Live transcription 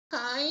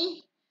Hi,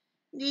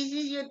 this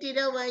is your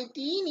Tira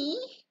Whitini.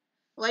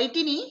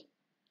 Whitini?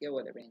 क्या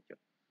बोल रहे हैं?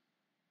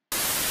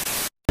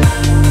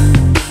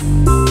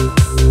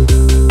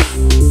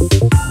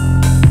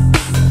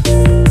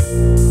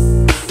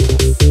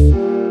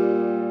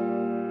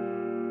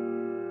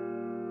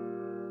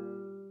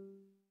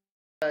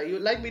 You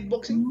like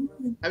beatboxing?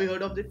 Have you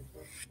heard of it?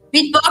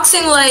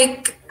 Beatboxing,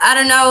 like, I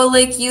don't know,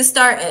 like you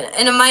start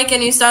in a mic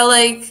and you start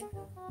like,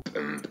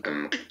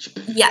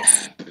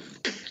 yes.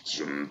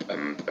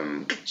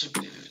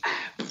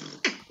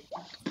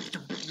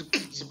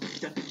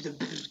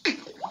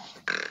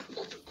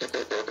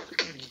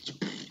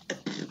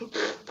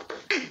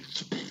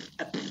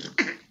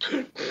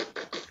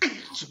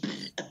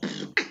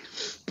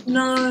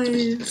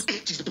 Nice.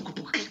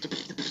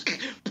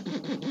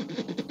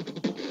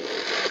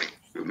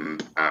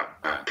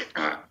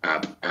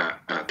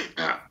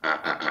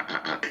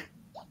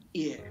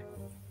 Yeah.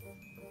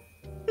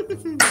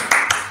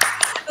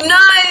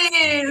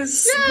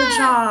 Nice. Yeah. Good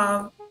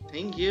job.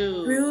 Thank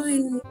you.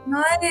 Really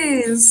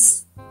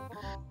nice.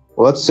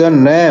 What's your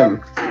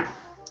name?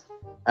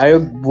 Are you a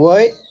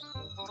boy?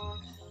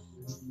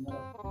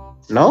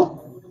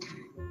 No?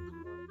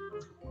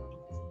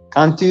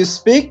 Can't you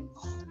speak?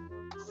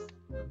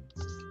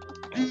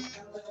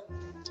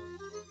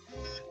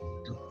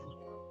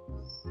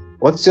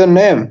 What's your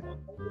name?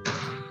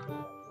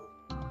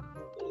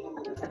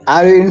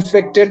 Are you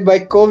infected by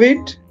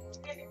COVID?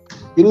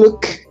 You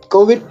look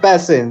COVID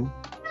patient.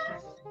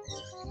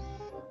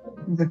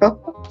 No?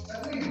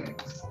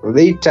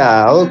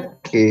 Rita,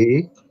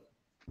 okay.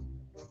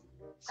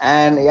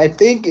 And I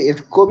think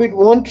if COVID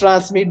won't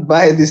transmit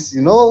by this,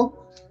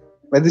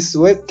 by this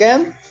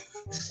webcam,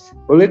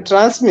 will it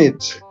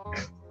transmit?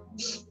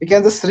 You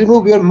can just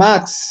remove your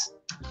mask.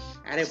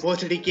 अरे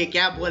बोचड़ी के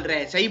क्या बोल रहे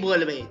हैं? सही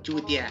बोल बे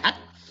चूतिया.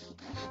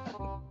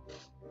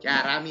 क्या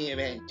रामी है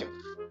बे?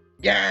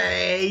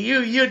 Yeah,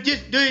 you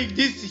just doing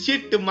this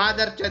shit to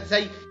mother church.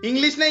 सही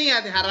इंग्लिश नहीं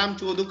आते हराम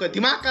चोदू का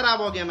दिमाग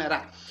खराब हो गया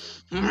मेरा.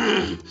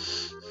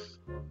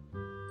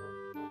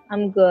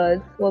 I'm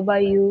good. What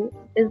about you?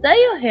 Is that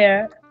your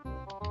hair?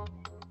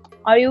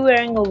 Are you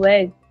wearing a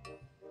wig?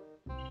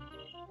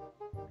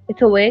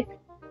 It's a wig?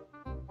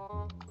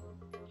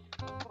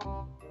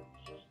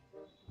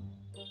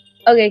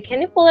 Okay,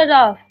 can you pull it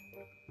off?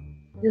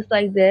 Just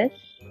like this?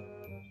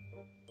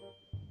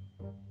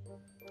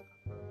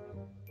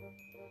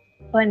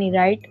 Funny,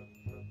 right?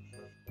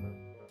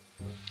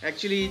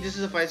 Actually, this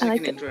is a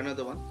 5-second intro,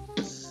 another one.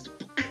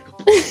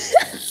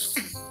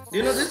 Do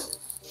you know this?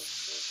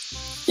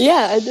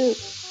 Yeah, I do.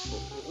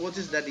 What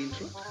is that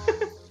intro?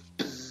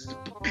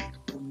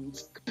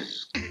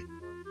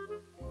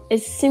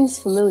 It seems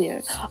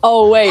familiar.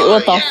 Oh wait,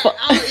 what the fuck?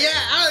 Oh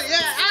yeah!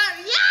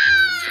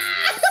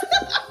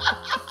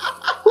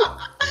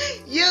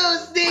 You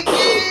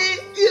sneaky!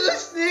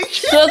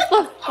 Shut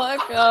the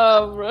fuck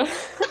up, bro.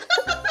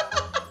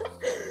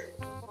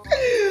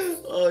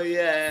 Oh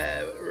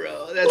yeah,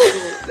 bro.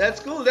 That's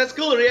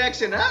cool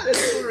reaction, huh?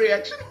 That's a cool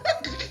reaction.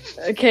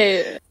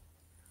 Okay.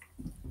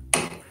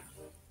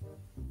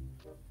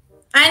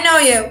 I know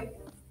you.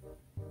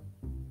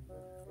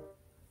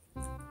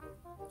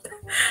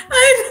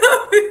 I know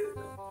you.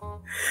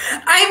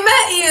 I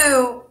met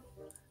you.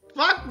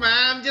 Fuck,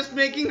 man, I'm just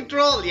making a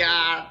troll,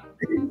 yeah.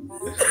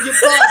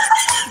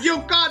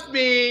 You caught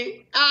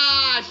me.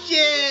 Ah,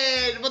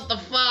 shit. What the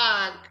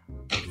fuck?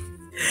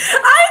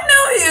 I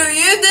know you.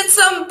 You did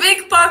some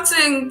big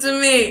boxing to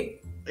me.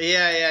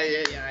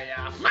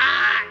 Yeah.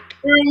 Fuck.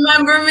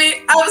 Remember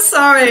me? I'm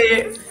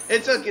sorry.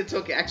 It's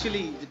okay.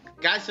 Actually, the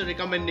guys are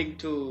recommending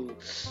to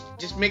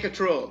just make a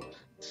troll.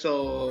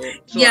 So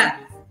yeah,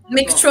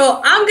 make a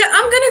troll. I'm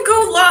gonna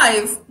go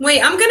live.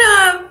 Wait, I'm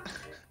gonna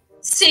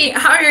see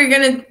how you're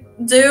gonna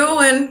do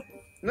and.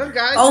 No,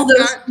 guys,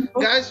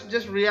 guys,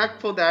 just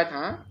react for that,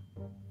 huh?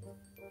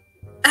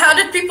 How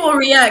did people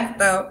react,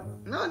 though?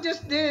 No,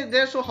 just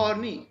they're so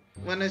horny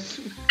when it's.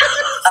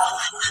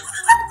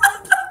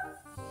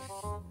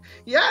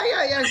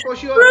 yeah, for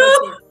sure.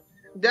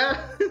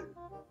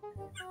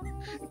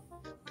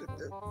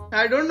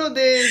 I don't know.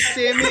 They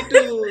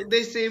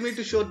say me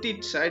to show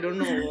tits. I don't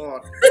know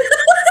what.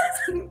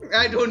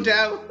 I don't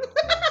have.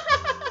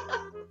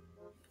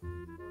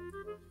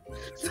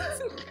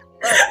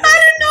 I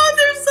don't know.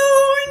 They're so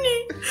horny.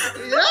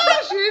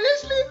 Yeah,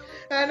 seriously.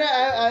 And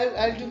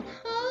I'll do.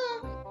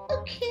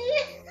 Okay.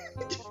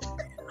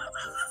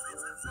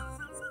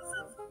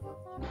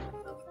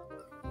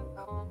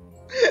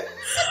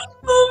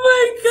 Oh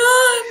my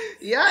god.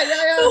 Yeah.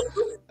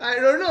 I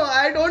don't know.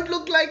 I don't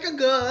look like a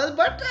girl,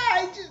 but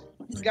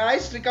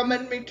guys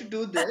recommend me to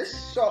do this.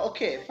 So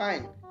okay,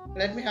 fine.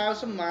 Let me have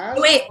some mask.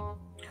 Wait.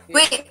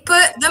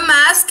 Put the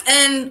mask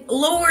and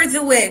lower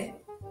the wig.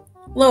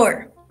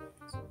 Lower.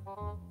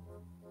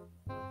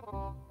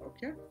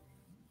 Okay.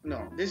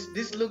 No,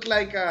 this look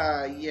like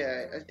I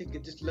think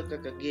it just look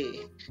like a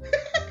gay.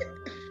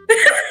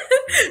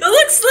 It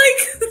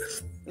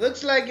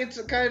looks like it's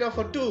a kind of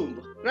a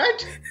tomb,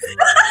 right?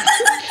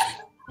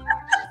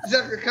 It's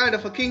a kind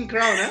of a king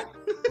crown, huh?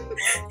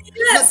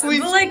 Yes, The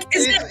queen's, but like,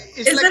 it's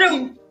is like it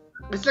a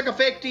it's like a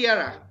fake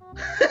tiara.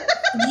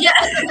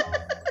 yeah?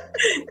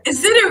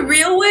 Is it a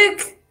real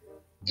wig?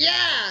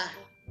 Yeah.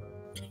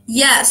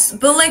 Yes,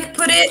 but like,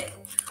 put it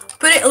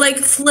like,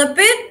 flip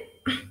it.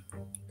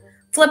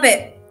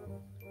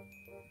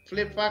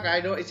 Flip fuck,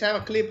 I don't. It's have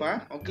a clip, huh?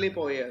 Or clip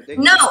over here.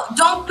 No,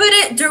 don't put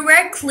it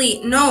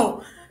directly.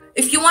 No,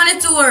 if you want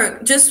it to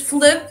work, just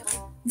flip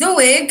the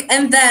wig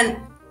and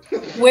then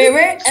wear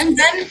it and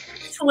then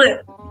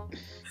flip.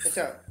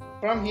 Achha,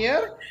 from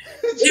here.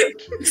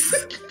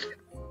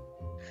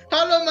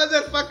 Hello,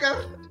 motherfucker.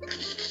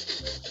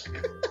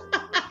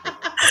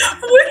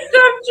 Wait,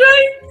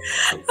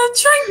 I'm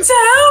trying to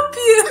help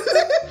you.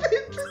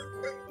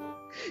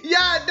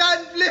 Yeah,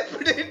 done.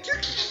 Flipped it.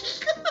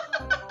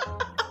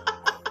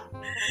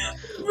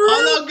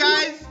 Hello,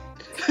 guys.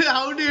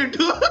 How do you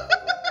do?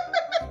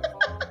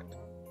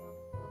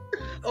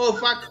 Oh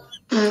fuck.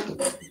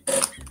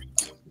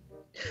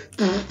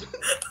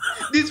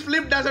 This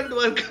flip doesn't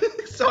work.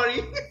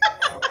 Sorry.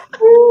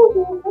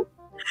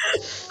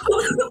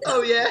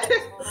 Oh yeah.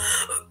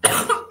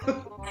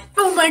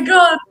 Oh my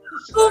god.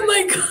 Oh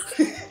my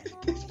god.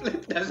 This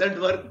flip doesn't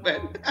work,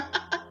 man.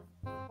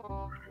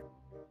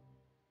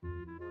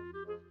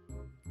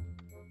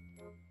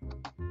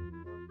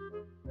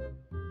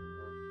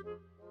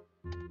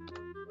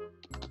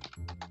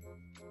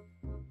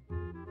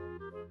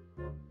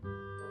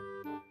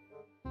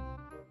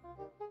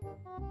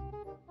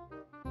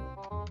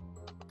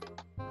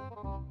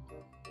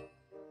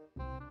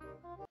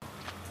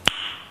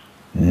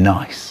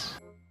 Nice.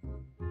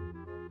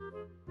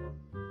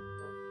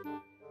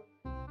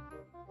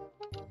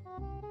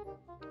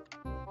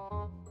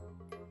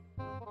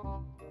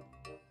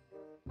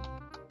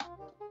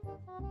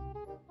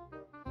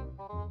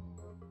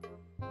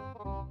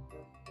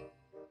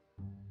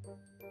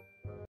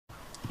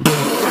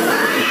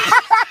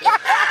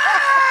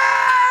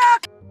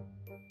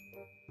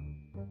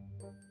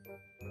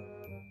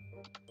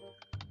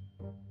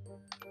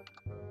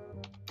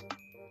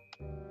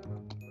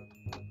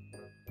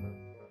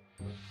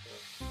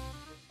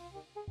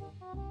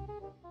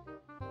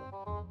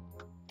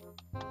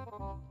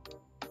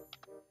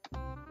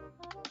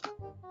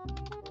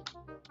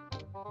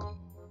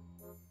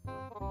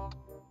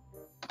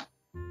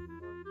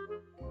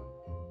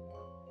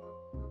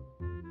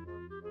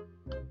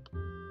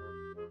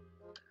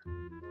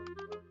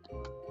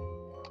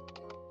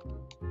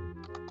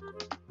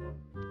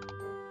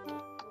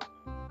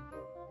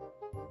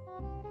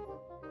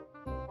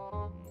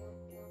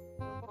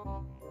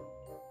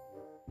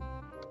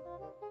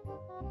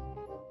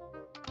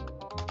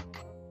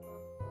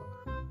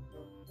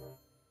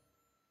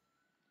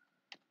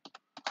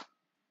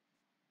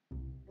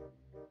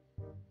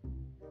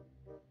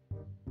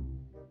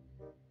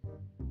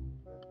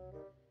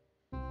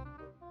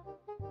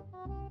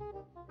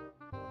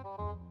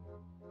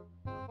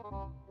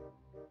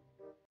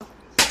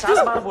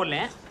 पचास बार बोल रहे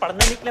हैं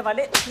पढ़ने निकले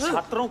वाले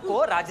छात्रों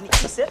को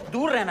राजनीति से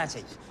दूर रहना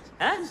चाहिए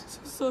हैं?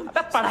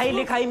 अबे पढ़ाई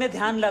लिखाई में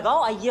ध्यान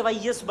लगाओ,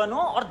 आईएएस बनो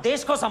और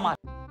देश को संभालो।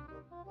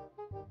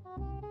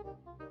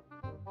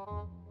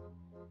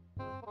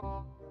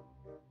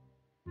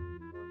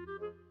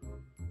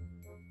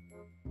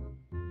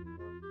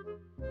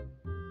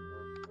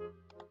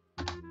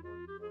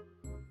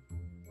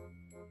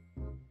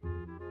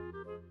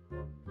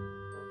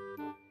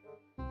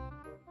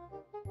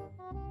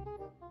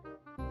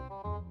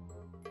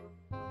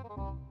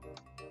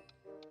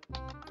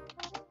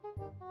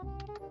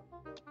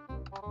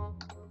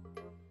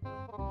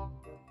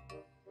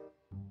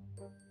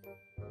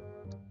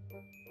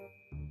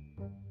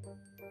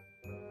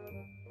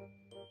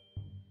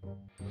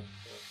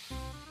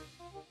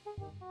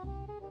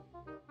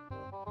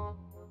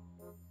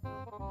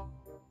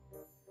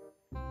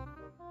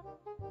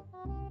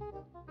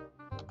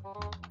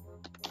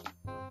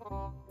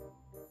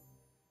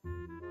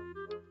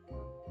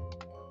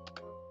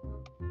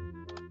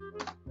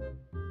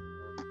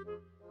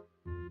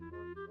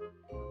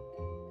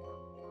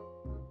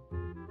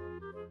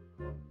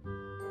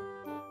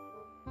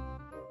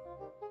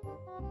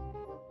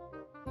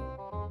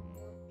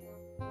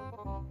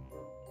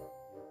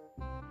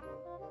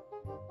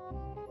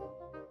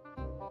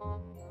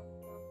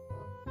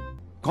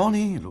 कौन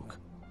है ये लोग?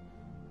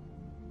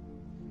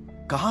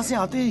 कहां से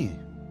आते हैं ये?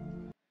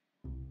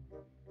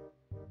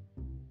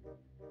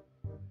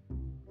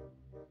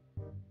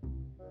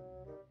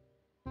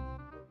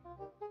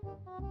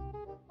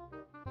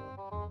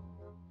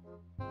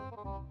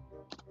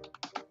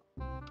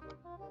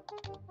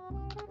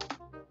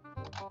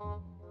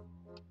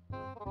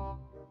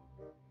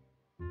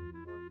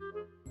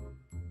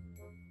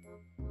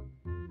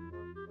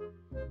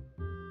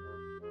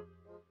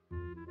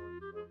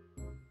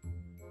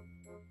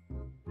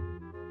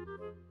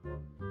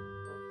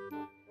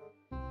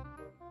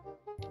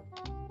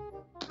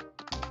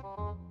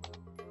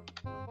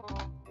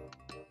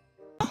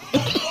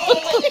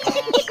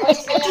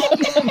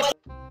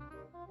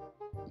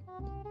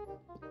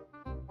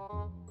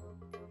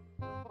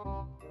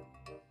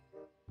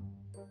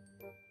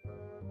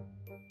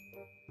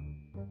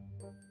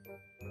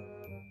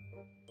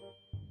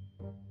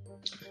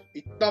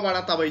 इतना बड़ा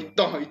था भाई,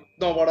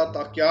 इतना बड़ा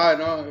था, क्या है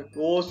ना,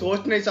 वो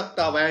सोच नहीं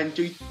सकता भाई,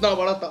 इतना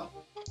बड़ा था,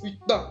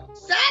 इतना।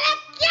 साला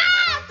क्या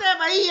थे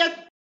भाई ये,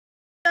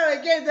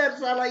 इधर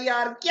साला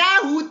यार क्या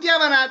हूतिया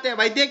बनाते हैं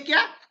भाई, देख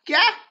क्या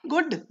क्या,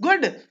 good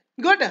good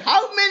good,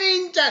 how many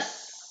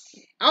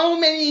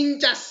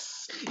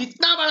inches,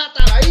 इतना बड़ा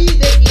था भाई,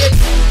 देखिए।